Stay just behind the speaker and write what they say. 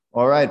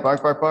All right,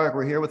 bark, bark, bark.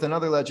 We're here with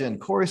another legend,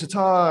 Corey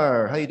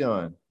Sitar. How you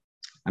doing?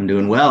 I'm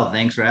doing well.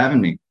 Thanks for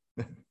having me.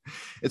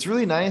 It's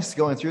really nice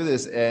going through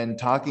this and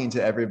talking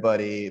to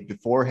everybody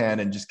beforehand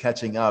and just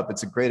catching up.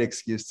 It's a great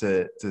excuse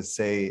to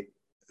say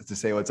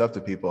what's up to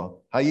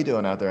people. How you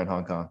doing out there in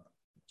Hong Kong?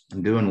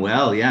 I'm doing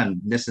well. Yeah, I'm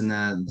missing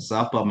the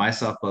softball. My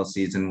softball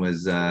season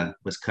was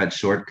cut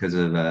short because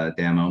of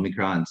damn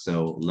Omicron.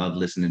 So love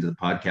listening to the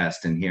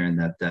podcast and hearing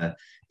that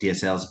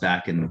DSL's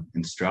back and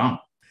strong.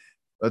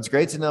 Well, it's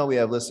great to know we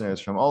have listeners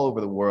from all over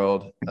the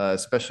world,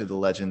 especially the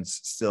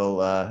legends, still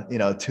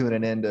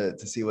tuning in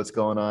to see what's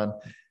going on.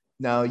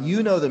 Now,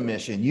 you know the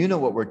mission. You know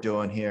what we're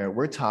doing here.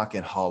 We're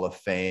talking Hall of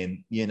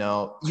Fame. You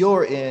know,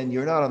 you're in.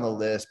 You're not on the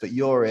list, but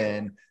you're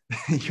in.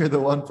 You're the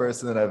one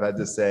person that I've had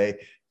to say,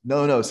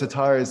 no,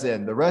 Sitar is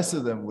in. The rest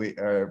of them we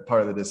are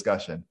part of the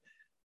discussion.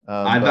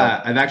 But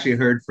I've actually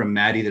heard from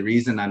Maddie the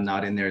reason I'm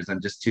not in there is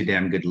I'm just too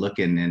damn good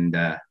looking and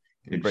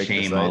it'd break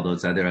the shame all site.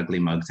 those other ugly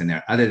mugs in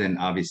there. Other than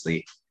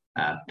obviously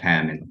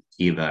Pam and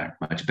Eva are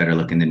much better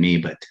looking than me,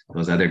 but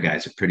those other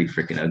guys are pretty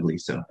freaking ugly.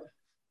 So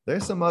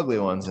There's some ugly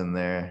ones in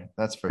there,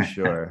 that's for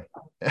sure.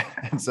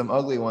 And some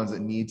ugly ones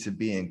that need to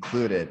be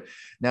included.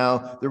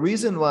 Now, the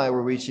reason why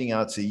we're reaching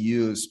out to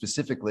you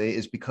specifically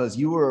is because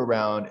you were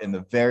around in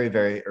the very,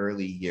 very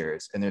early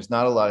years, and there's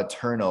not a lot of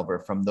turnover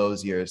from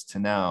those years to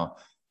now.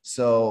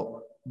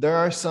 So there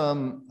are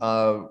some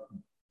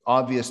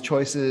obvious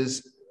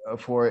choices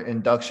for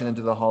induction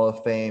into the Hall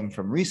of Fame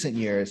from recent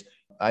years.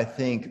 I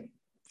think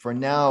for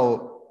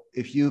now,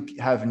 if you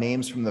have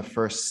names from the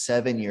first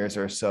 7 years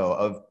or so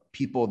of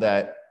people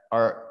that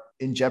are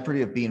in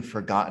jeopardy of being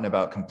forgotten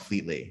about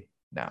completely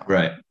now.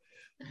 right.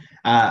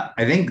 I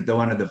think the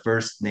one of the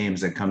first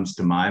names that comes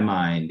to my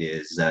mind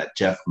is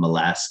Jeff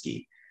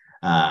Molaski.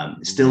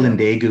 Still in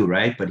Yep. Daegu,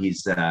 right? But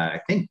he's, I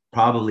think,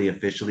 probably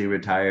officially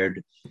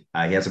retired.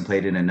 He hasn't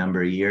played in a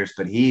number of years,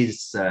 but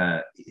he's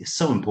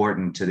so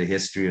important to the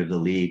history of the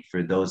league.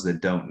 For those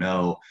that don't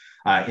know,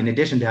 in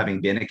addition to having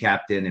been a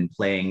captain and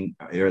playing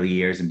early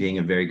years and being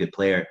a very good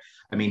player,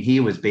 I mean, he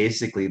was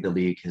basically the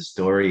league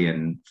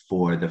historian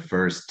for the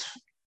first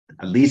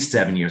at least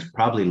 7 years,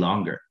 probably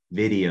longer.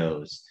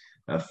 Videos,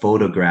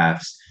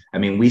 photographs. I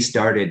mean, we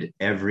started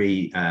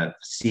every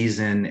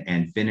season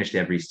and finished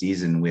every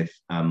season with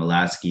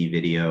Mulaski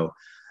video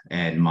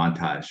and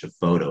montage of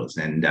photos.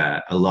 And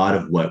a lot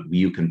of what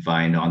you can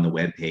find on the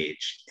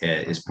webpage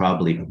is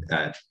probably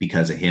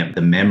because of him.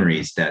 The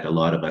memories that a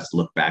lot of us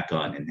look back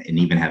on and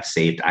even have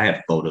saved. I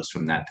have photos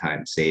from that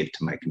time saved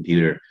to my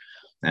computer.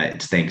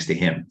 It's thanks to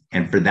him.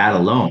 And for that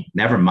alone,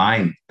 never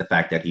mind the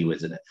fact that he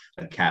was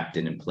a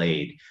captain and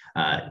played,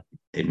 I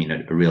mean,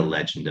 a real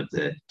legend of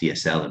the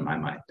DSL in my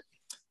mind.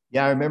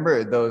 Yeah, I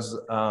remember those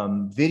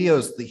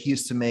videos that he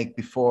used to make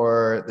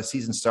before the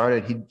season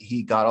started.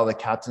 He got all the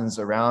captains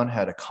around,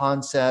 had a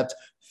concept,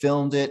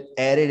 filmed it,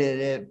 edited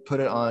it, put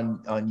it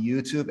on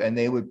YouTube, and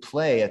they would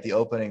play at the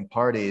opening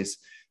parties.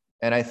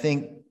 And I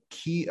think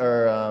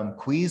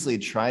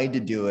Queasley tried to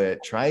do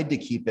it, tried to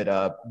keep it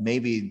up,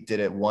 maybe did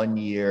it 1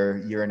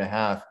 year, year and a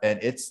half, and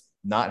it's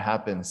not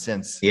happened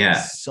since. Yeah.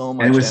 So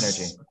And it much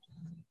energy. was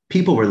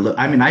people were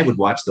I mean, I would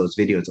watch those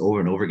videos over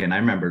and over again. I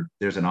remember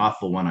there's an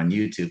awful one on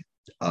YouTube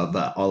of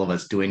all of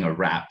us doing a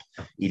rap,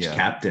 each Yeah.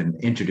 captain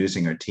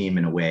introducing our team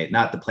in a way,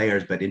 not the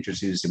players, but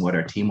introducing what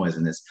our team was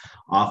in this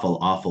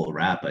awful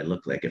rap. I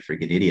looked like a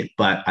freaking idiot,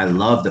 but I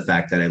love the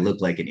fact that I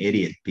looked like an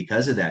idiot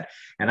because of that.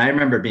 And I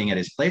remember being at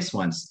his place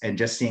once and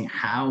just seeing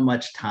how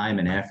much time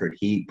and effort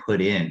he put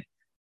in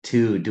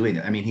to doing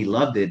it. I mean, he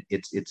loved it.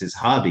 It's his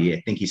hobby.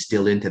 I think he's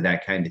still into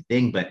that kind of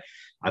thing, but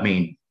I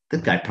mean, the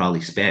guy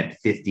probably spent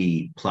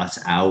 50 plus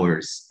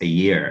hours a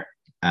year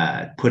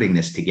putting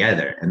this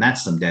together, and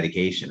that's some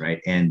dedication, right?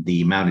 And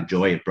the amount of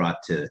joy it brought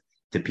to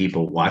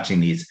people watching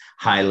these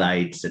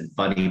highlights and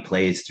funny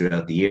plays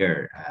throughout the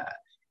year.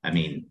 I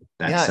mean,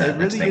 Yeah, it that's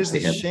really thanks is to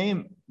a him.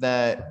 shame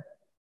that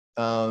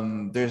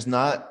there's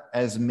not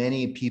as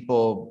many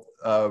people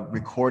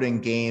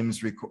recording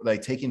games,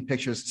 like taking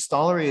pictures.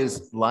 Stollery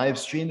is live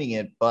streaming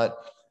it, but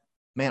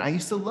man, I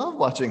used to love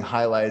watching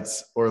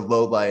highlights or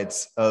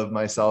lowlights of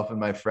myself and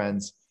my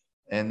friends,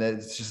 and that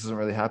just doesn't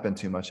really happen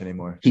too much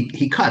anymore.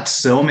 He caught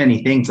so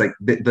many things. Like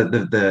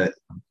the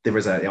there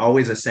was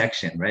always a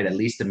section, right? At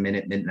least a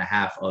minute and a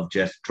half of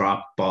just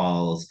drop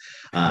balls,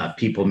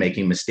 people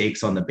making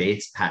mistakes on the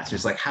base paths.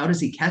 Just like, how does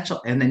he catch?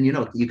 And then you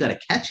got to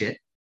catch it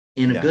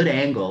in a Yeah, good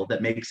angle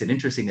that makes it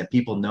interesting that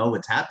people know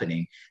what's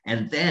happening,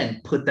 and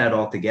then put that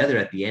all together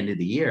at the end of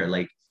the year.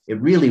 Like,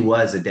 it really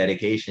was a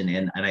dedication,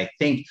 and I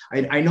think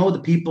I know the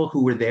people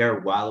who were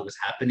there while it was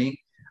happening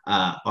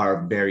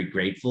are very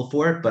grateful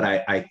for it. But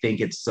I think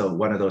it's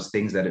one of those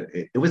things that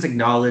it was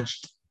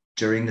acknowledged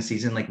during the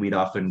season. Like, we'd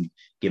often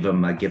give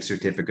them a gift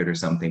certificate or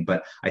something.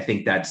 But I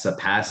think that's a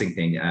passing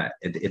thing.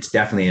 It's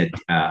definitely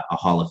a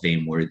Hall of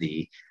Fame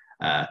worthy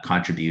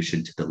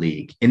contribution to the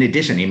league. In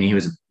addition, I mean, he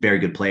was a very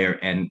good player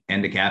and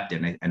a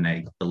captain, and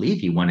I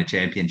believe he won a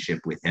championship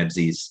with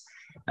Hebsey's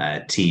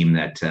team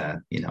that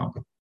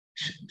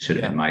should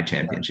have been yeah, my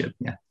championship.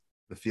 Yeah,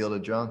 the field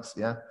of drunks.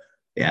 Yeah.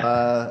 yeah.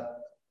 Uh,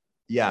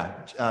 Yeah,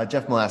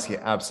 Jeff Molaski,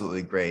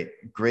 absolutely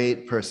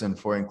great person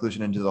for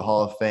inclusion into the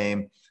Hall of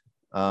Fame.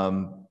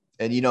 And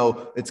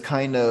it's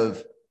kind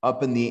of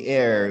up in the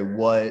air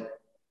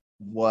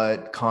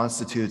what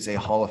constitutes a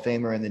Hall of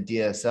Famer in the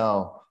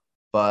DSL.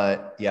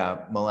 But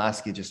yeah,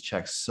 Molaski just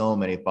checks so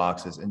many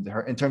boxes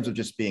in terms of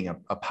just being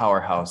a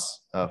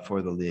powerhouse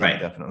for the league, Right.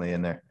 definitely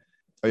in there.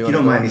 Oh, you If you want to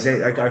don't go mind me ahead?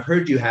 saying, like, I've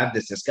heard you have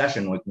this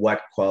discussion with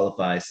what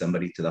qualifies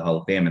somebody to the Hall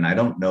of Fame, and I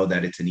don't know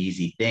that it's an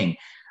easy thing,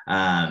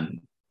 um,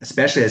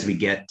 especially as we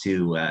get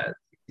to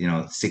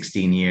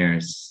 16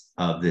 years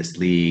of this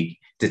league.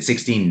 It's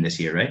 16 this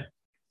year, right?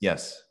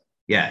 Yes.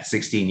 Yeah,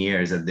 16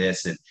 years of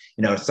this. And,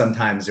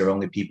 sometimes there are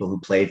only people who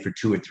played for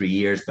 2 or 3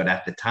 years, but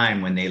at the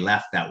time when they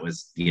left, that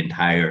was the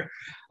entire,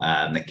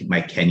 like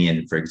Mike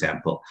Kenyon, for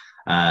example.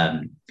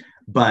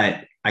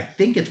 But I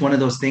think it's one of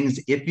those things,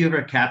 if you're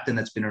a captain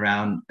that's been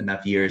around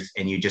enough years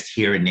and you just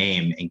hear a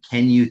name, and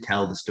can you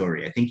tell the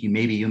story? I think you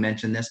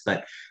mentioned this,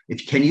 but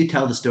if can you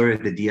tell the story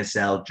of the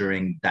DSL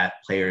during that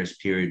player's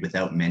period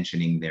without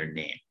mentioning their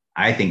name?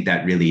 I think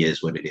that really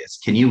is what it is.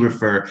 Can you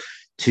refer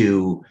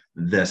to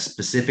the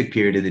specific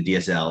period of the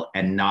DSL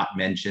and not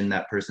mention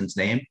that person's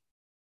name?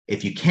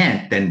 If you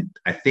can't, then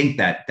I think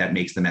that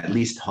makes them at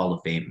least Hall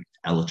of Fame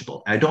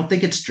eligible. I don't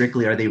think it's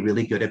strictly are they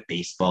really good at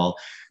baseball,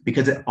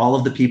 because all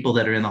of the people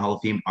that are in the Hall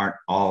of Fame aren't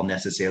all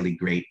necessarily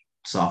great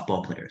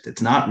softball players.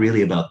 It's not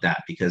really about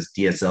that, because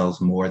DSL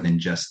is more than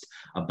just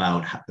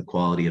about the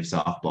quality of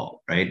softball,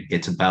 right?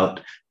 It's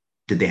about,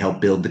 did they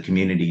help build the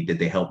community? Did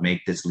they help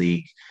make this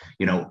league?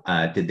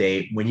 Did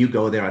they, when you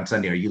go there on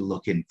Sunday, are you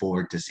looking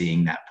forward to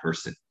seeing that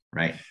person?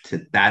 Right.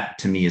 That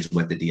to me is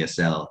what the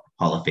DSL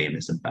Hall of Fame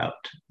is about.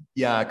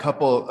 Yeah, a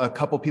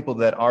couple people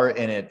that are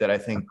in it that I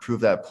think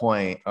prove that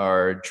point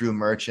are Drew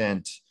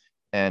Merchant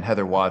and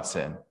Heather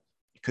Watson.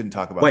 Couldn't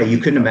talk about Well, them you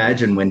couldn't enough.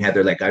 imagine when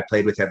Heather, like I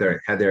played with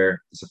Heather. Heather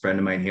is a friend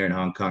of mine here in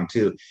Hong Kong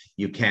too.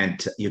 You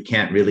can't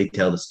really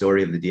tell the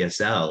story of the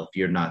DSL if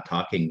you're not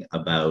talking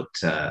about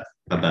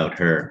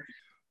her.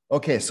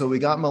 Okay, so we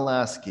got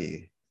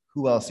Molaski.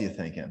 Who else are you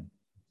thinking?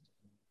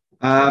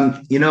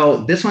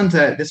 This one's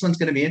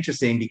going to be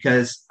interesting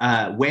because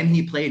when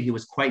he played, he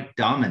was quite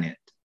dominant.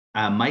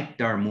 Mike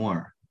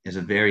Darmore is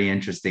a very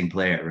interesting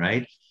player,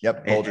 right?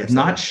 Yep, Boulder I'm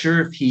not setter.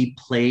 sure if he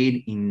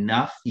played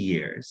enough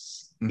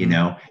years,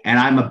 Mm-hmm. and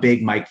I'm a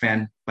big Mike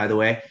fan, by the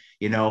way,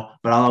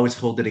 but I'll always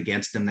hold it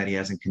against him that he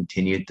hasn't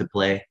continued to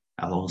play.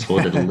 I'll always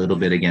hold it a little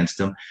bit against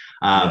him.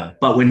 Yeah.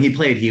 But when he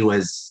played, he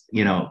was,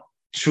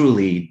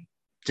 truly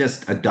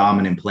just a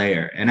dominant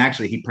player. And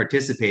actually, he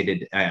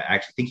participated. I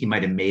actually think he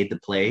might have made the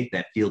play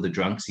that Field of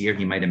Drunks year.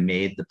 He might have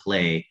made the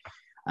play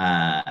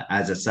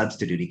as a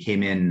substitute. He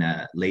came in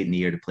late in the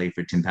year to play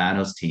for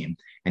Timpano's team.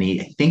 And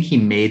I think he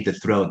made the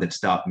throw that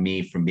stopped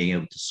me from being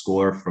able to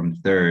score from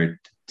third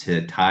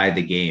to tie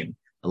the game,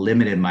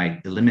 eliminated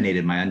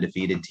my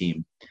undefeated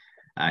team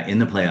in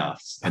the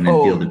playoffs, and then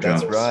Field Oh, of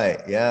that's Drunks. right.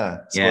 Yeah.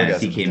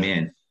 Yes, he Scoregasm. came Yeah.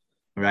 in.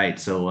 Right.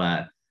 So,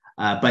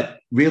 but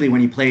really, when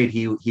he played,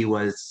 he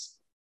was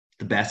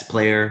the best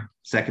player,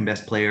 second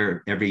best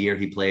player every year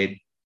he played.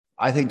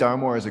 I think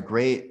Darmore is a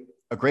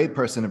great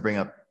person to bring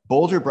up.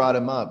 Boulder brought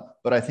him up,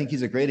 but I think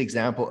he's a great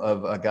example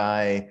of a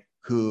guy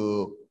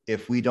who,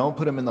 if we don't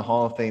put him in the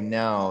Hall of Fame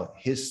now,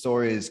 his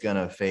story is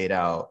gonna fade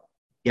out.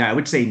 Yeah, I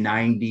would say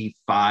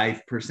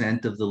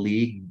 95% of the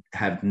league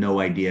have no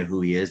idea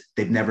who he is.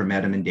 They've never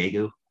met him in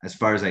Daegu. As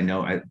far as I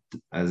know,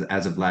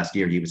 as of last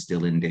year, he was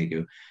still in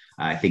Daegu.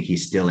 I think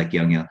he's still like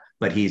Young,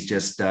 but he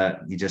just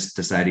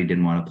decided he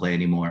didn't want to play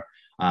anymore.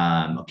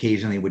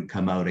 Occasionally would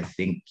come out, I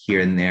think,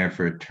 here and there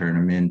for a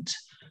tournament,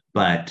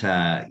 but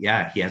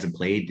yeah, he hasn't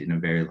played in a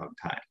very long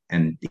time,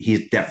 and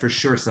he's that for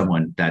sure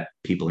someone that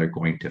people are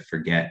going to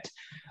forget.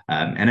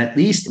 And at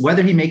least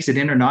whether he makes it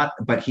in or not,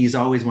 but he's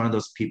always one of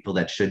those people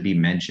that should be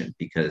mentioned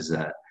because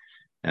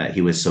he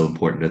was so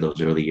important to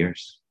those early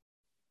years.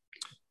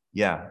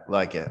 Yeah,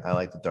 like it. I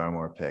like the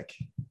Darmore pick.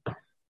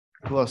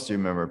 Who else do you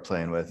remember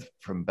playing with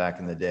from back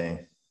in the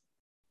day?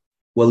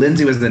 Well,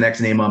 Lindsay was the next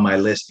name on my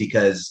list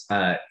because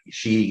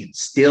she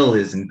still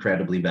is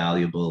incredibly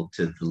valuable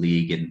to the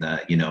league, and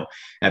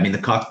I mean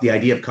the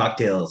idea of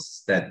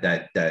cocktails that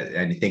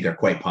I think are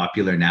quite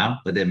popular now.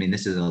 But I mean,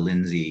 this is a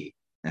Lindsay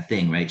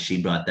thing, right?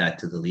 She brought that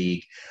to the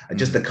league.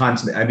 Just the Mm.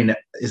 constant. I mean,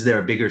 is there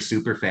a bigger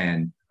super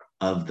fan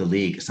of the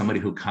league? Somebody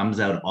who comes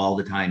out all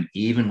the time,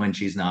 even when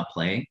she's not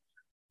playing.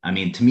 I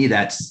mean, to me,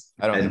 that's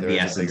I don't think there the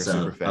is a bigger essence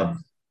super of fan.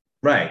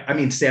 right. I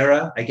mean,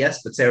 Sarah, I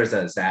guess, but Sarah's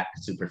a Zach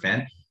super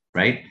fan,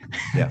 right?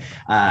 Yeah.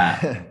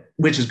 uh,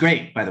 which is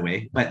great, by the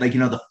way. But like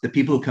the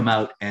people who come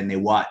out and they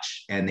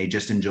watch and they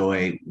just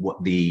enjoy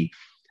what the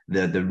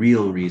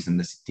real reason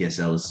this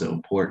DSL is so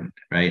important,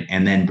 right?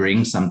 And then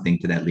bring something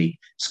to that league,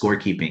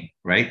 scorekeeping,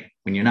 right?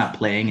 When you're not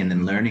playing and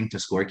then Mhm. learning to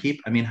scorekeep,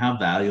 I mean, how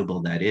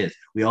valuable that is.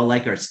 We all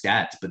like our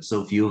stats, but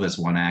so few of us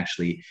want to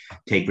actually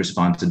take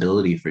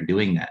responsibility for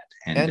doing that.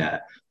 And And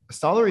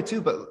Stollery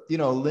too, but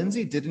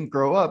Lindsay didn't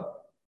grow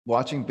up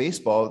watching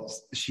baseball.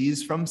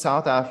 She's from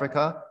South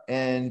Africa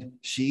and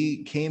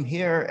she came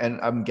here and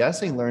I'm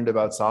guessing learned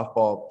about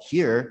softball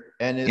here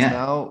and is yeah,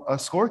 now a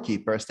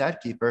scorekeeper, a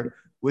stat keeper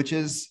which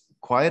is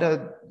quite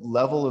a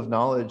level of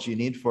knowledge you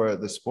need for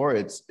the sport.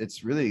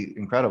 It's really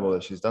incredible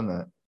that she's done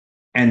that.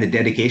 And the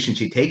dedication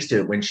she takes to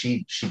it, when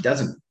she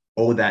doesn't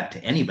owe that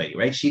to anybody,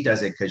 right? She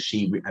does it because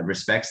she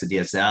respects the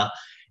DSL,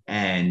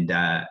 and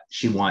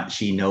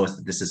she knows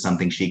that this is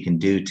something she can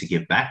do to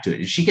give back to it.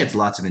 And she gets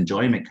lots of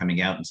enjoyment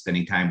coming out and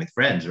spending time with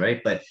friends,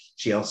 right? But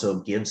she also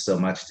gives so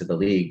much to the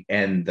league,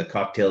 and the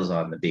cocktails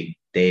on the big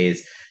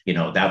days.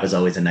 That was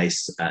always a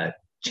nice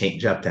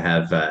change up to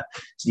have,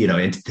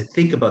 and to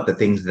think about the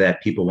things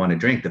that people want to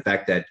drink. The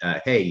fact that,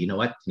 hey, you know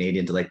what,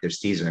 Canadians like their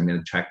Steezer. I'm going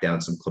to track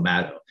down some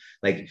Clamato.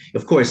 Like,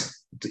 of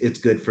course, it's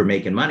good for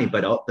making money,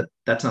 but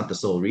that's not the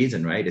sole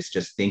reason, right? It's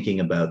just thinking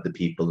about the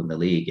people in the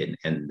league,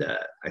 and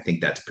I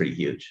think that's pretty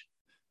huge.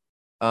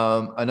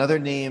 Another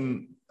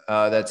name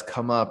that's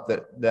come up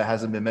that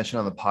hasn't been mentioned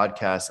on the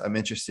podcast, I'm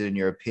interested in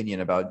your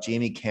opinion about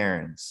Jamie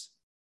Cairns.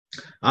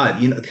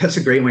 That's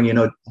a great one.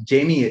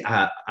 Jamie,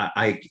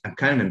 I'm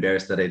kind of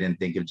embarrassed that I didn't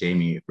think of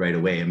Jamie right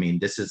away. I mean,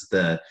 this is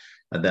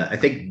I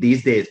think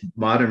these days,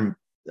 modern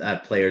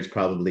players,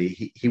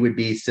 probably, he would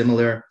be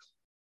similar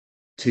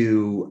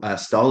to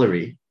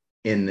Stollery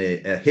in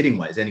the hitting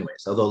wise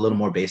anyways, although a little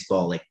more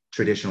baseball, like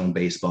traditional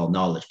baseball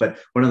knowledge, but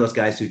one of those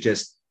guys who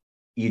just,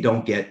 you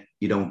don't get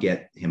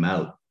him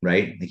out,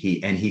 right? Like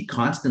he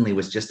constantly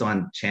was just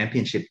on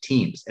championship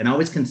teams, and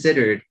always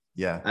considered,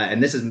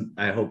 and this is,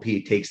 I hope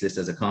he takes this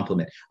as a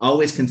compliment,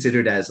 always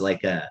considered as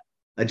like a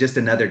just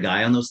another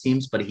guy on those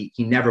teams, but he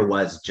never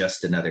was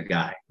just another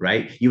guy,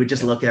 right? You would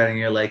just look at it and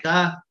you're like,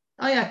 oh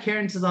yeah,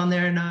 Cairns is on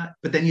there or not.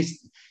 But then you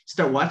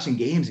start watching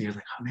games and you're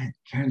like, oh man,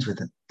 Cairns with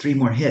 3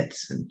 more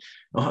hits. And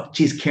oh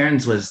geez,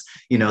 Cairns was,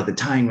 the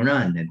tying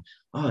run. And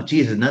oh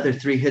geez, another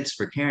 3 hits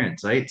for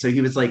Cairns, right? So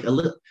he was like a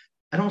little,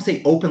 I don't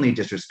say openly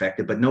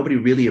disrespected, but nobody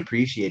really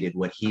appreciated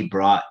what he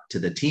brought to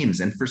the teams,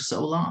 and for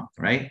so long,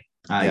 right?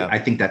 I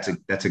think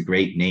that's a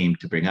great name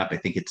to bring up. I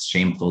think it's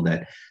shameful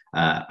that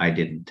I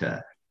didn't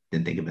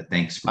think of it.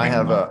 Thanks. I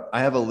have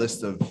a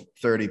list of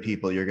 30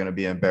 people you're going to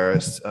be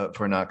embarrassed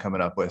for not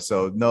coming up with.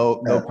 So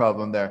no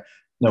problem there.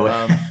 No.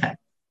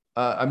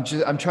 I'm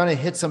trying to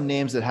hit some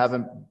names that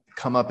haven't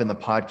come up in the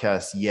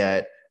podcast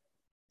yet.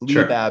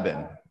 Sure. Lee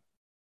Babin.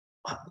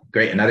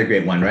 Great. Another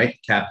great one, right?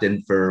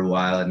 Captain for a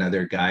while.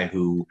 Another guy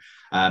who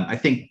I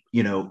think,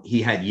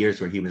 he had years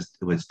where he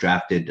was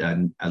drafted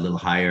a little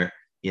higher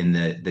in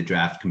the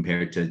draft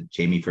compared to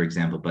Jamie, for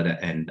example, but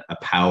a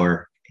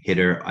power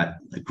hitter,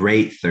 a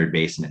great third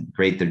baseman.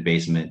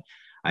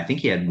 I think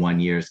he had 1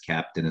 year as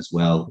captain as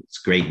well. It's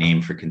a great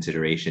name for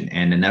consideration.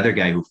 And another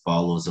guy who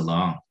follows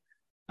along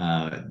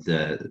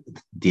the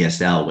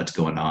DSL, what's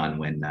going on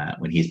when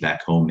he's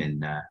back home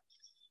in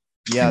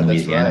Louisiana.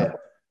 That's right.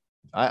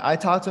 I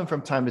talk to him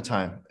from time to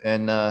time,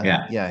 and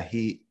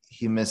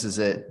he misses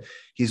it.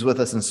 He's with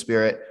us in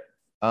spirit.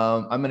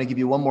 I'm going to give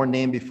you one more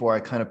name before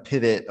I kind of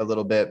pivot a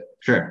little bit.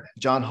 Sure.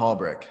 John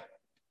Hallbrick.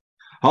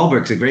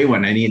 Hallbrick's a great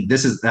one. I mean,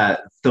 this is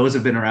those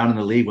who've been around in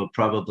the league will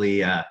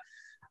probably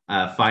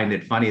find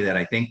it funny that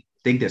I think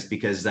this,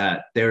 because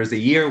there was a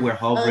year where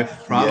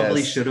Hallbrick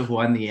probably should have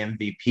won the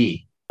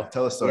MVP.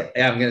 Tell the story.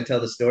 Yeah, I'm going to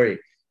tell the story.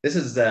 This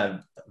is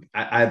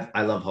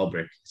I love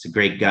Hallbrick. He's a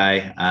great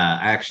guy.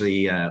 I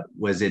actually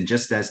was in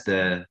just as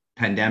the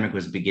pandemic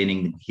was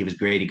beginning. He was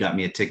great. He got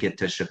me a ticket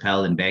to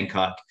Chappelle in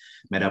Bangkok.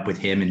 Met up with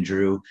him and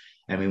Drew,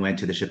 and we went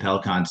to the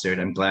Chappelle concert.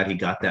 I'm glad he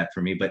got that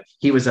for me. But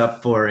he was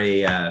up for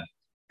a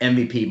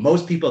MVP.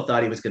 Most people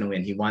thought he was going to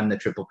win. He won the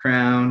Triple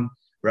Crown,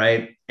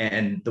 right?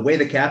 And the way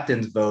the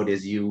captains vote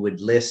is you would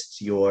list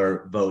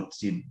your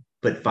votes. You'd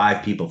put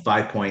 5 people,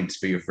 5 points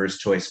for your first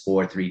choice,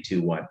 4, 3,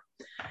 2, 1.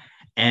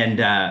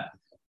 And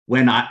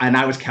when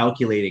I was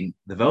calculating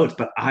the votes,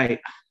 but I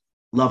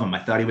love him. I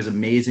thought he was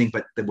amazing,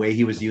 but the way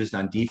he was used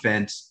on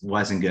defense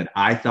wasn't good.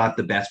 I thought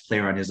the best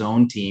player on his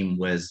own team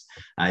was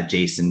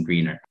Jason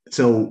Greener.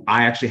 So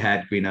I actually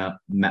had Greener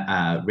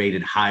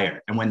rated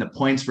higher. And when the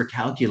points were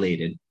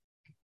calculated,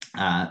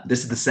 this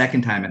is the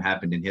second time it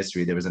happened in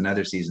history. There was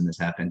another season this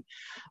happened.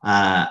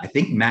 I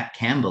think Matt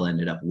Campbell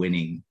ended up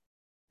winning.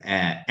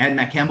 And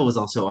Matt Campbell was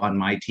also on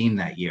my team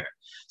that year.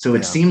 So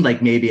it seemed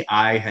like maybe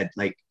I had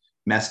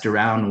messed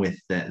around with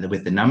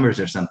the numbers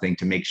or something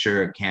to make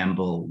sure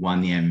Campbell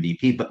won the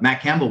MVP. But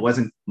Matt Campbell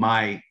wasn't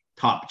my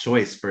top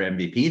choice for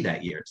MVP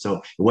that year. So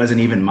it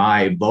wasn't even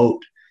my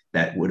vote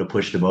that would have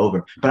pushed him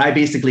over. But I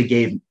basically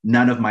gave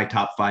none of my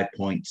top 5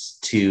 points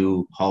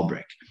to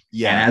Hallbrick.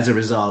 Yeah. And as a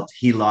result,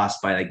 he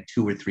lost by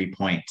 2 or 3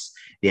 points,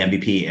 the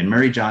MVP. And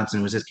Murray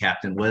Johnson was his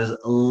captain, was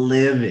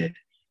livid.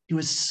 He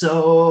was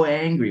so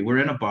angry. We're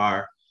in a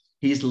bar.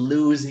 He's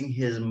losing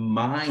his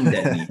mind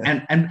at me.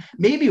 And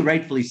maybe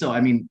rightfully so.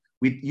 I mean,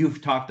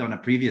 you've talked on a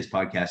previous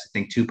podcast, I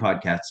think 2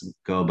 podcasts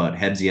ago, about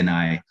Hebsy and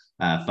I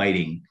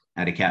fighting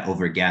at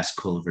over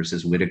Gaskell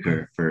versus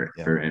Whitaker for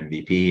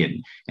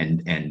MVP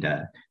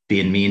and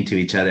being mean to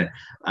each other.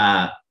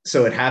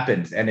 So it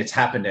happened, and it's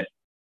happened at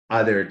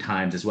other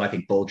times as well. I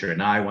think Bolger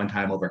and I one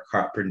time over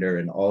Carpenter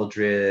and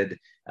Aldred.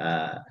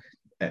 I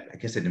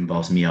guess it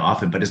involves me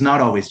often, but it's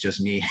not always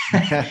just me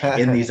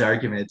in these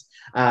arguments.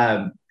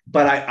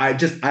 but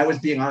I was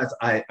being honest.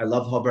 I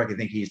love Holbrook. I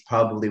think he's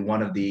probably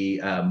one of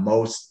the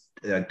most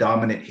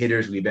dominant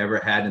hitters we've ever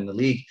had in the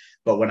league.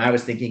 But when I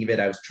was thinking of it,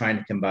 I was trying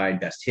to combine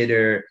best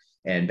hitter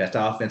and best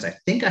offense. I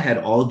think I had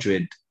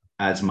Aldred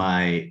as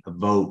my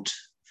vote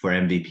for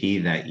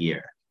MVP that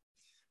year,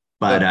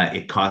 but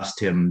it cost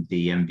him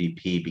the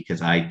MVP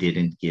because I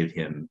didn't give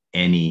him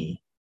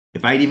any.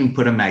 If I'd even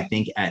put him, I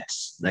think at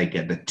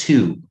the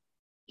two,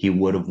 he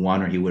would have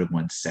won, or he would have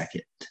won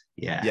second.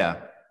 Yeah.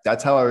 Yeah,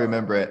 that's how I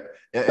remember it.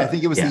 I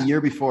think it was the Yeah.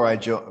 year before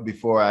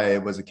before I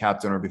was a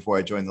captain or before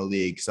I joined the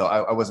league. So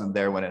I wasn't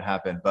there when it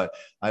happened, but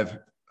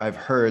I've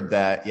heard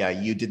that, yeah,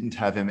 you didn't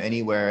have him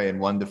anywhere in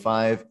 1 to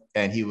 5,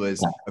 and he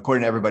was,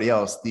 according to everybody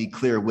else, the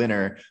clear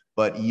winner.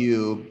 But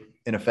you,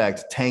 in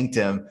effect, tanked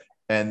him,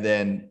 and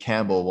then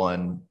Campbell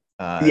won.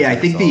 Yeah, I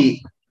think the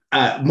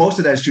most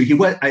of that is true. He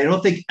was. I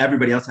don't think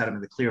everybody else had him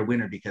as the clear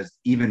winner, because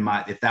even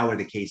if that were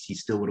the case, he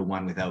still would have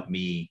won without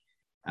me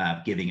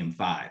giving him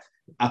 5.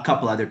 A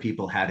couple other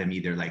people had him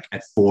either like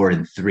at 4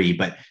 and 3,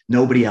 but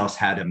nobody else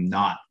had him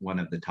not one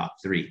of the top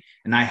 3.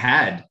 And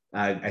I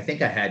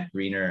think I had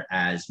Greener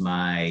as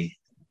my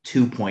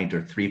 2-point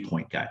or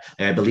 3-point guy.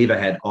 And I believe I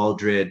had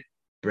Aldred,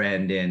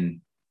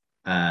 Brandon,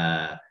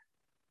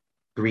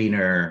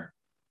 Greener,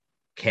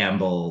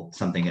 Campbell,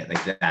 something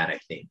like that, I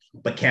think.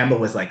 But Campbell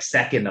was like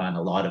second on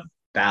a lot of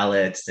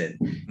ballots, and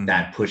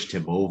that pushed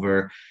him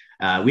over.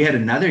 We had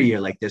another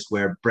year like this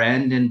where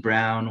Brandon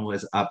Brown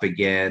was up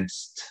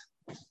against,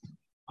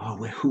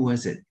 who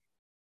was it?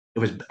 It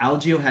was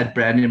Algio had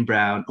Brandon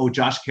Brown. Oh,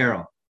 Josh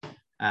Carroll,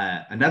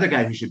 another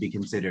guy who should be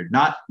considered,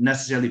 not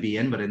necessarily be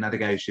in, but another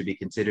guy who should be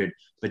considered.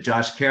 But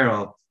Josh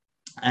Carroll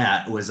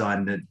was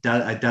on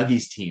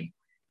Dougie's team,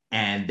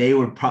 and they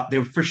were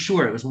for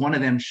sure. It was one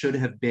of them should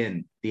have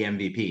been the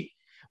MVP,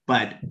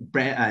 but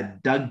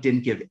Doug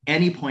didn't give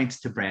any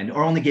points to Brandon,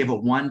 or only gave a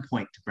 1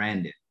 point to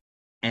Brandon,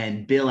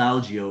 and Bill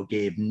Algio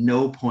gave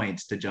no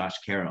points to Josh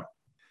Carroll.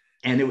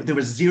 And there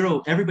was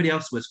 0. Everybody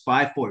else was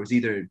 5-4. It was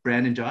either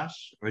Brandon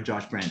Josh or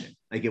Josh Brandon.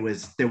 Like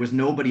there was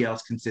nobody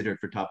else considered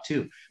for top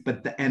 2.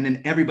 And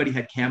then everybody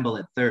had Campbell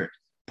at 3rd.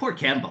 Poor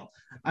Campbell.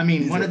 I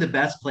mean, one of the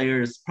best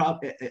players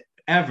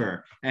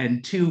ever,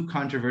 and 2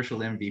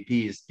 controversial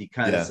MVPs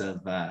because of.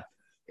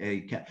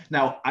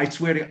 Now, I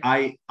swear to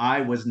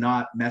I was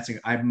not messing.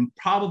 I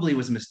probably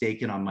was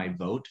mistaken on my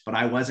vote, but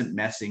I wasn't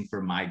messing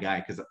for my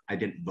guy because I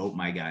didn't vote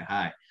my guy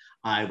high.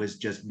 I was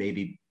just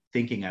maybe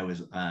thinking I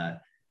was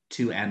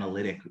too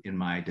analytic in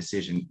my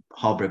decision.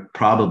 Holbrook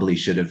probably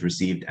should have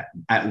received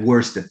at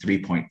worst a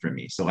 3-point from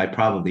me. So I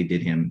probably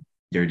did him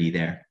dirty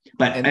there.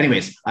 But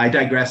anyways, I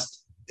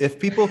digressed. If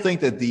people think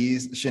that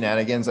these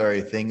shenanigans are a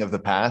thing of the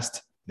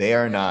past, they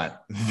are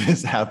not.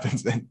 This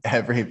happens in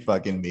every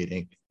fucking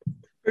meeting.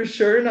 For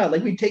sure not.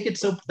 Like, we take it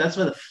so, that's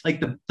what,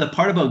 like, the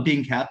part about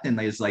being captain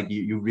is like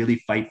you really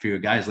fight for your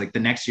guys. Like,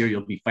 the next year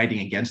you'll be fighting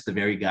against the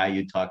very guy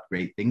you talk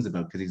great things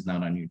about because he's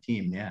not on your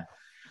team. Yeah.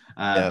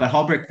 But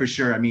Holbrook, for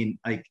sure. I mean,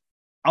 like,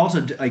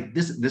 also, like,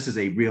 this is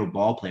a real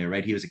ball player,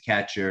 right? He was a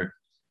catcher,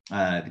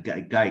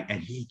 the guy,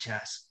 and he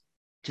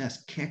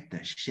just kicked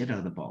the shit out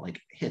of the ball, like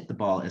hit the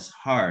ball as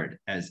hard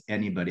as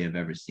anybody I've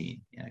ever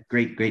seen. Yeah,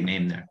 great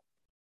name there.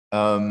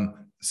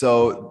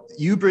 So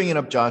you bringing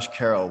up Josh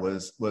Carroll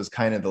was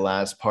kind of the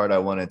last part I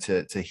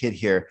wanted to hit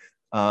here.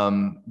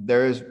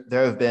 There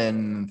have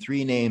been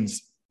 3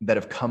 names that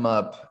have come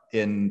up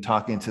in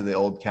talking to the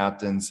old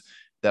captains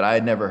that I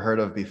had never heard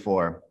of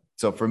before.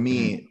 So for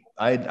me,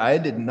 I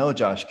didn't know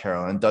Josh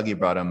Carroll, and Dougie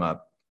brought him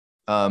up.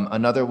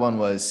 Another one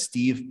was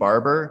Steve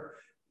Barber,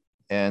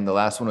 and the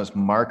last one was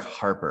Mark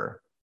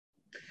Harper.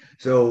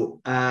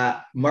 So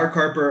Mark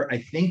Harper, I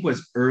think,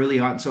 was early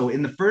on. So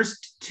in the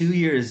first 2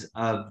 years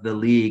of the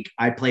league,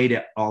 I played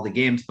at all the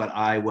games, but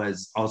I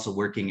was also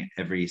working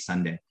every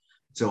Sunday.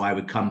 So I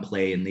would come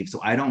play and leave. So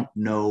I don't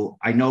know.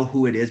 I know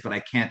who it is, but I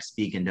can't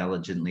speak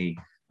intelligently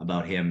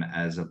about him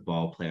as a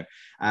ball player.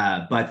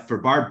 But for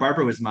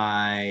Barber was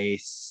my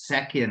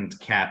second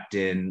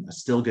captain,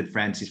 still good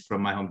friends. He's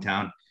from my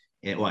hometown.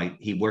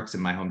 He works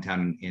in my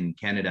hometown in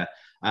Canada.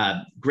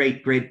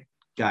 Great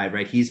guy,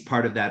 right? He's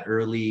part of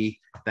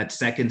that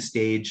second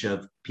stage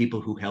of people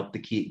who helped to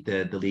keep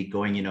the league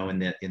going, you know,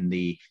 in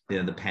the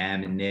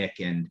Pam and Nick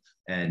and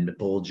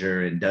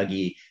Bolger and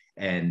Dougie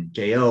and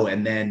Jo.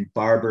 And then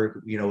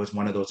Barber, you know, was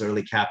one of those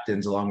early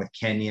captains along with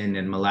Kenyon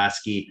and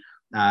Mulaski.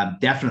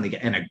 Definitely,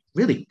 and a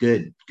really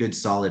good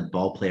solid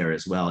ball player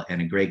as well,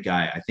 and a great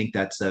guy. I think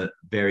that's a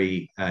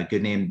very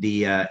good name.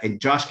 And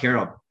Josh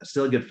Carroll,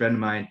 still a good friend of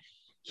mine.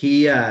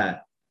 He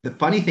the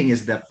funny thing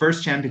is, the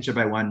first championship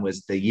I won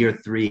was the year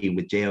 3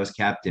 with Jo as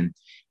captain,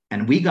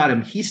 and we got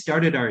him. He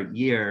started our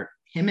year,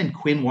 him and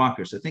Quinn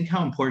Walker. So think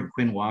how important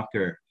Quinn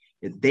Walker.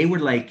 They were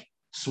like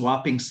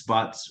swapping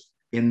spots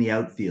in the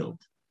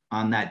outfield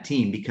on that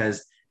team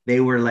because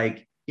they were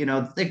like, you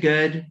know, they're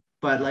good,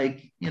 but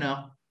like, you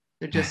know.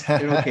 They're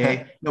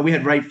okay. No, we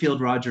had right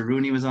field. Roger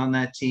Rooney was on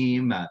that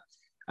team.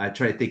 I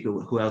try to think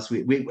of who else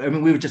I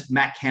mean, we were just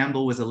Matt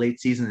Campbell was a late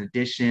season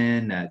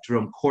addition.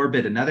 Jerome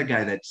Corbett, another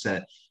guy that's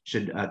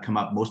should come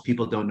up. Most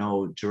people don't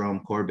know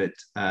Jerome Corbett,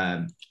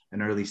 an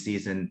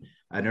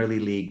early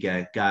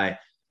league guy.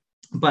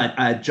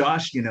 But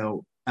Josh,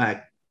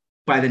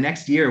 by the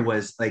next year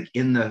was like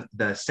in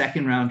the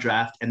second round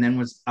draft, and then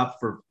was up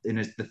for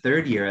the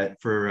third year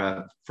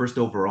for first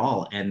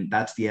overall, and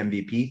that's the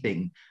MVP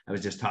thing I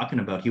was just talking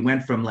about. He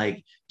went from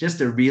like he was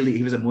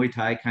a Muay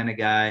Thai kind of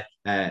guy,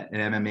 an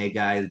MMA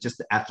guy,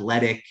 just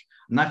athletic.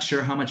 I'm not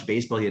sure how much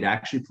baseball he had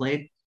actually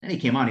played. Then he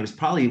came on. He was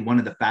probably one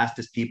of the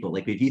fastest people.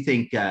 Like if you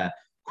think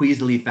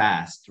queasily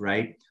fast,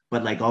 right?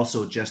 But like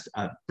also just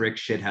a brick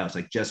shit house,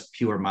 like just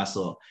pure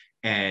muscle.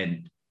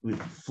 And with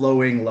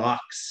flowing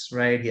locks,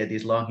 right? He had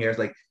these long hairs,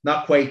 like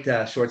not quite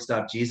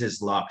shortstop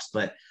Jesus locks,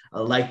 but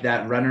like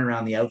that running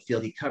around the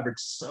outfield. He covered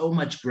so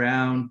much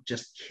ground,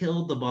 just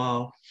killed the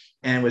ball,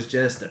 and was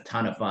just a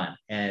ton of fun.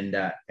 And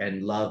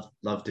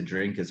loved to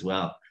drink as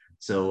well.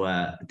 So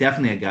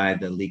definitely a guy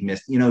the league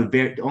missed.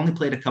 Only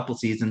played a couple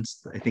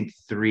seasons, I think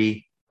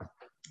 3,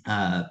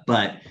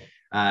 but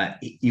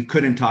you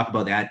couldn't talk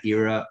about that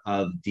era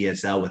of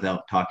DSL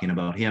without talking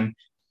about him.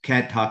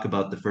 Can't talk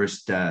about the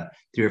first 3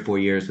 or 4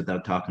 years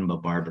without talking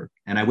about Barber.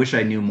 And I wish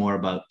I knew more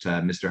about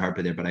Mr.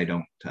 Harper there, but I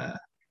don't.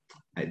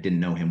 I didn't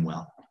know him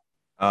well.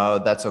 Oh,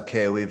 that's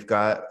okay. We've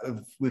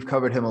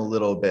covered him a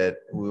little bit.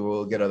 We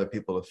will get other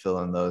people to fill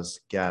in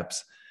those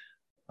gaps.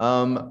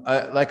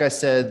 Like I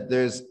said,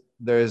 there's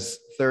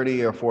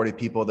 30 or 40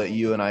 people that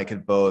you and I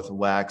could both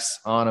wax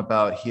on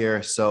about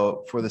here.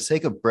 So for the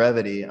sake of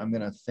brevity, I'm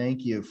going to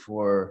thank you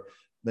for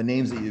the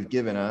names that you've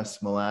given us: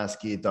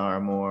 Molaski,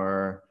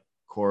 Darmore,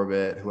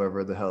 Corbett,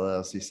 whoever the hell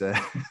else you said.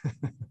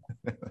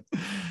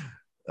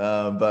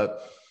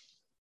 But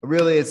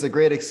really, it's a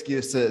great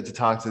excuse to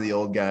talk to the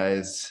old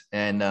guys.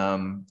 And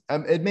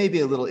it may be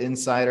a little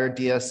insider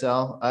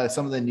DSL.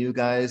 Some of the new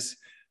guys,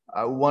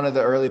 one of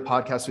the early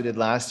podcasts we did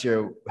last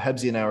year,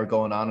 Hebsy and I were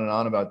going on and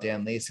on about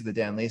Dan Lacey, the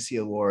Dan Lacey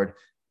Award.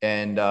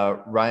 And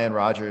Ryan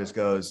Rogers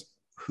goes,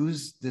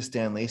 "Who's this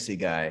Dan Lacey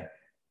guy?"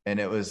 And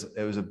it was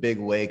a big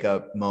wake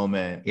up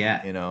moment.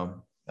 Yeah.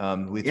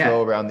 We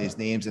throw around these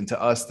names, and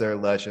to us, they're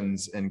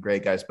legends and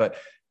great guys. But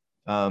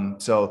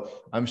so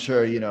I'm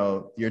sure,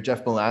 your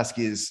Jeff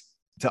Molaski's,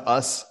 to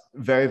us,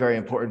 very, very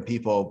important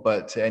people.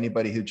 But to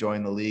anybody who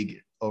joined the league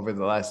over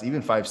the last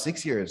even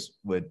 5-6 years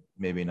would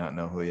maybe not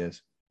know who he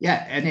is.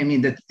 Yeah. And I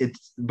mean,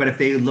 but if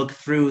they look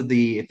through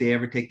if they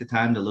ever take the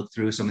time to look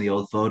through some of the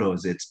old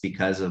photos, it's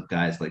because of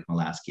guys like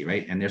Molaski,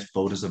 right? And there's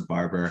photos of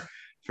Barber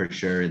for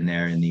sure in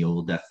there, in the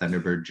old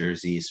Thunderbird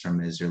jerseys from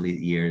his early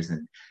years.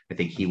 And I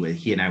think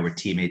he and I were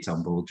teammates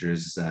on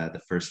Bulgers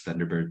the first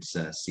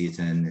Thunderbirds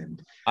season.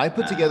 And I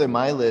put together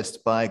my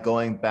list by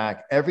going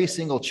back. Every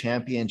single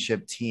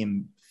championship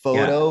team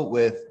photo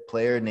with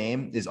player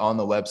name is on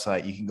the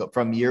website. You can go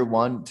from year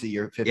 1 to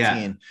year 15.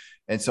 Yeah.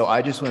 And so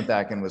I just went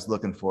back and was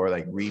looking for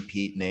like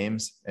repeat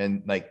names,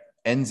 and like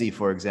Enzi,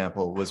 for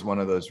example, was one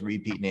of those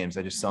repeat names.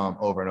 I just saw him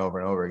over and over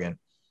and over again.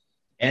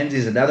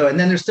 Enzi's another one. And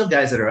then there's still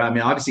guys that are, I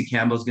mean, obviously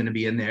Campbell's going to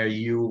be in there.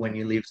 When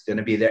you leave, is going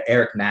to be there.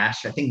 Eric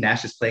Nash. I think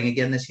Nash is playing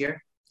again this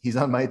year. He's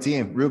on my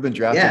team. Ruben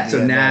drafted. Yeah.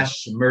 So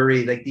Nash,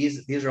 Murray, like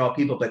these are all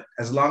people, but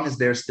as long as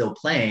they're still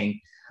playing,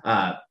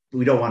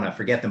 we don't want to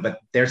forget them, but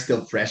they're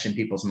still fresh in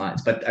people's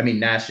minds. But I mean,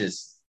 Nash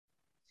is,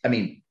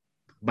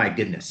 my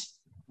goodness.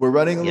 We're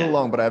running a little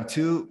long, but I have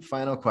 2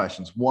 final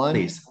questions. One,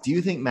 please. Do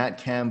you think Matt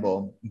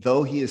Campbell,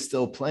 though he is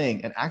still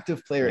playing, an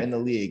active player in the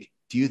league,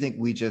 do you think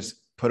we just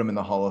put him in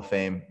the Hall of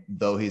Fame,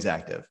 though he's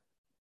active?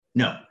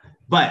 No,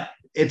 but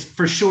it's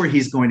for sure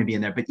he's going to be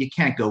in there, but you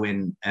can't go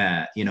in,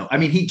 never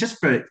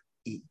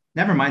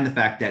mind the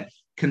fact that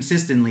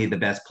consistently the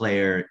best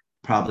player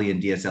probably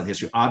in DSL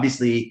history.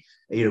 Obviously,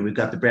 we've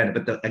got the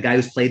Brandon, but a guy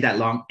who's played that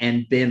long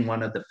and been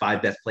one of the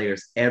 5 best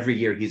players every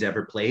year he's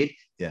ever played.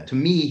 Yeah. To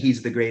me,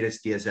 he's the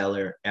greatest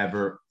DSLer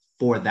ever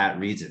for that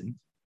reason,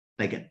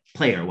 like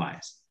player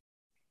wise.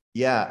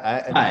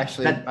 Yeah.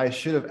 I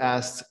should have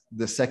asked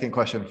the second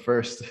question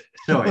first.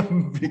 Sorry.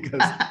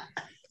 Because.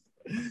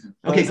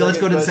 Okay, so let's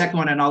go to the second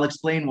one and I'll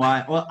explain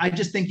why. Well, I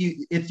just think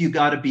you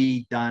got to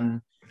be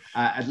done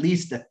at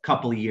least a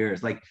couple of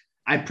years. Like,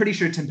 I'm pretty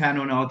sure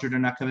Timpano and Aldred are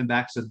not coming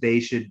back, so they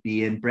should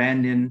be in.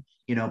 Brandon,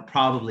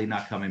 probably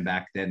not coming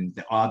back. Then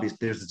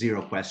there's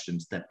 0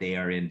 questions that they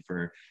are in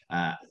for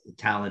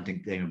talent.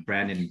 And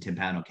Brandon and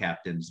Timpano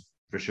captains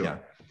for sure. Yeah.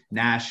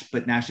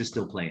 Nash is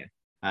still playing.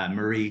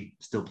 Murray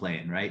still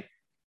playing, right?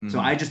 Mm-hmm. So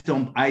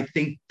I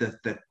think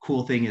the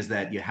cool thing is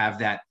that you have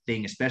that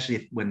thing,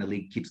 especially when the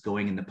league keeps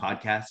going in the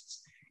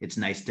podcasts. It's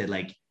nice to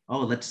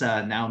let's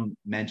now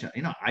mention,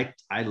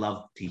 I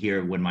love to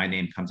hear when my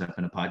name comes up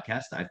in a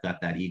podcast. I've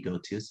got that ego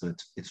too. So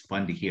it's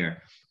fun to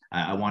hear.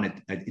 I want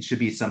it should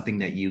be something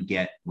that you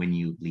get when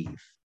you leave.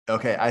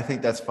 Okay. I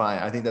think that's fine.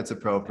 I think that's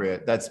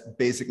appropriate. That's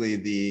basically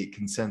the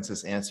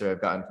consensus answer I've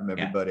gotten from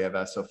everybody I've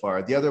asked so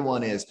far. The other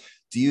one is,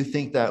 do you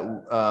think that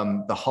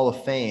the Hall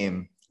of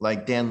Fame,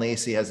 like Dan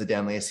Lacey has a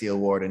Dan Lacey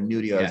Award and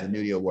Nudio has a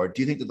Nudio Award,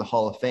 do you think that the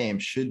Hall of Fame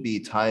should be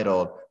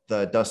titled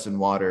the Dustin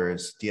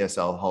Waters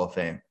DSL Hall of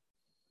Fame?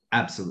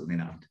 Absolutely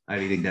not. I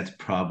think that's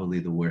probably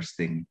the worst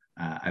thing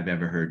I've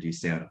ever heard you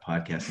say on a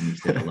podcast, and you've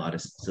said a lot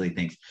of silly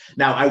things.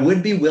 Now, I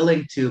would be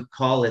willing to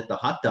call it the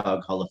Hot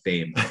Dog Hall of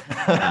Fame,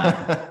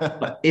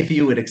 but if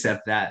you would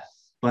accept that.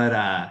 But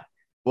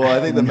well,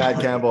 I think the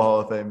Matt Campbell Hall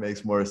of Fame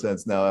makes more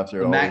sense now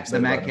after all the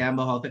Matt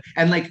Campbell Hall of Fame,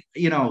 and like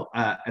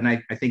and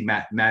I think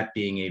Matt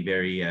being a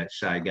very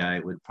shy guy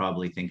would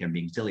probably think I'm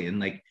being silly, and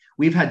like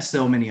we've had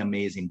so many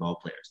amazing ball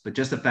players, but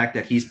just the fact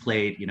that he's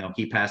played,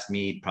 he passed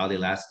me probably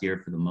last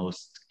year for the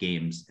most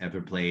games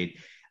ever played.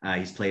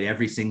 He's played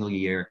every single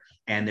year,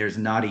 and there's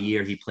not a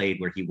year he played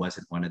where he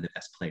wasn't one of the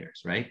best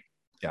players, right?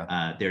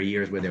 Yeah. There are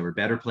years where there were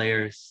better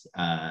players,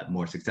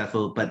 more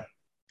successful, but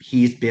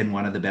he's been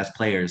one of the best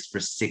players for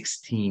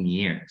 16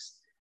 years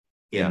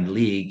in the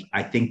league.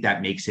 I think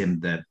that makes him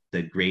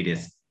the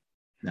greatest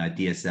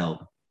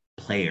DSL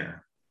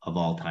player of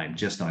all time,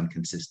 just on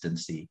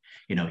consistency.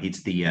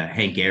 He's the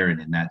Hank Aaron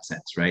in that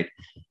sense, right?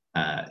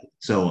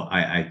 So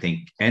I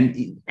think,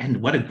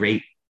 and what a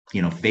great,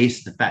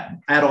 face the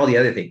fact, add all the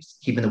other things,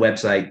 keeping the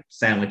website,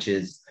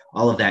 sandwiches,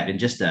 all of that, and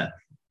just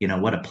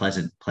what a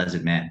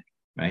pleasant man,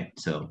 right?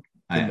 So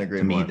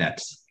to me,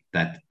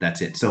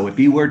 that's it. So if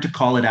you were to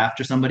call it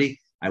after somebody,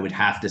 I would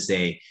have to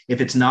say,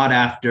 if it's not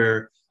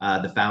after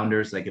the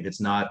founders, like if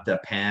it's not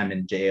Pam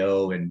and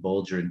Jo and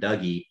Bolger and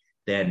Dougie,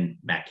 then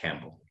Matt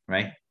Campbell,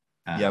 right?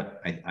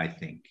 Yep. I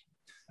think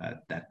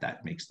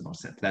that makes the most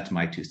sense. That's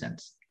my 2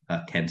 cents,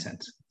 10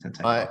 cents.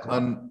 I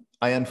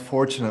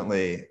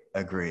unfortunately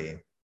agree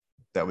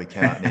that we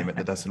cannot name it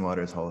the Dustin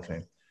Waters Hall of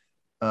Fame.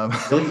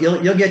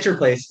 You'll get your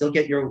place. You'll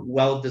get your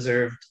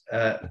well-deserved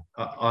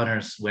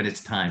honors when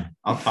it's time.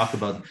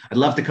 I'd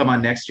love to come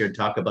on next year and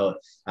talk about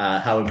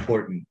how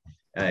important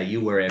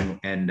you were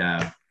and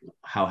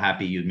how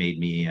happy you made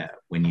me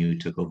when you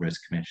took over as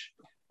commish.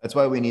 That's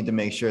why we need to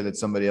make sure that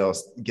somebody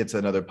else gets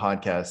another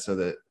podcast so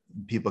that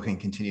people can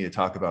continue to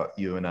talk about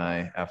you and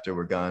I after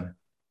we're gone.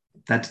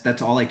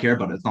 That's all I care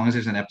about. As long as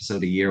there's an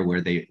episode a year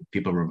where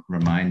people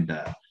remind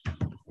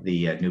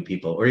the new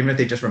people, or even if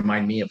they just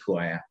remind me of who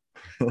I am.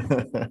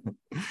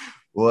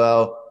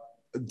 Well,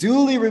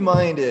 duly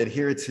reminded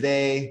here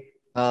today.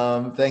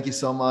 Thank you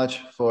so much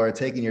for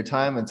taking your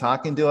time and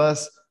talking to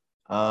us.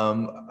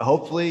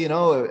 Hopefully,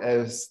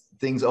 as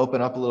things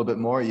open up a little bit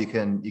more, you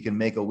can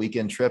make a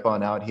weekend trip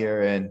on out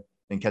here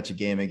and catch a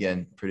game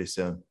again pretty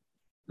soon.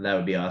 That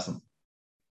would be awesome.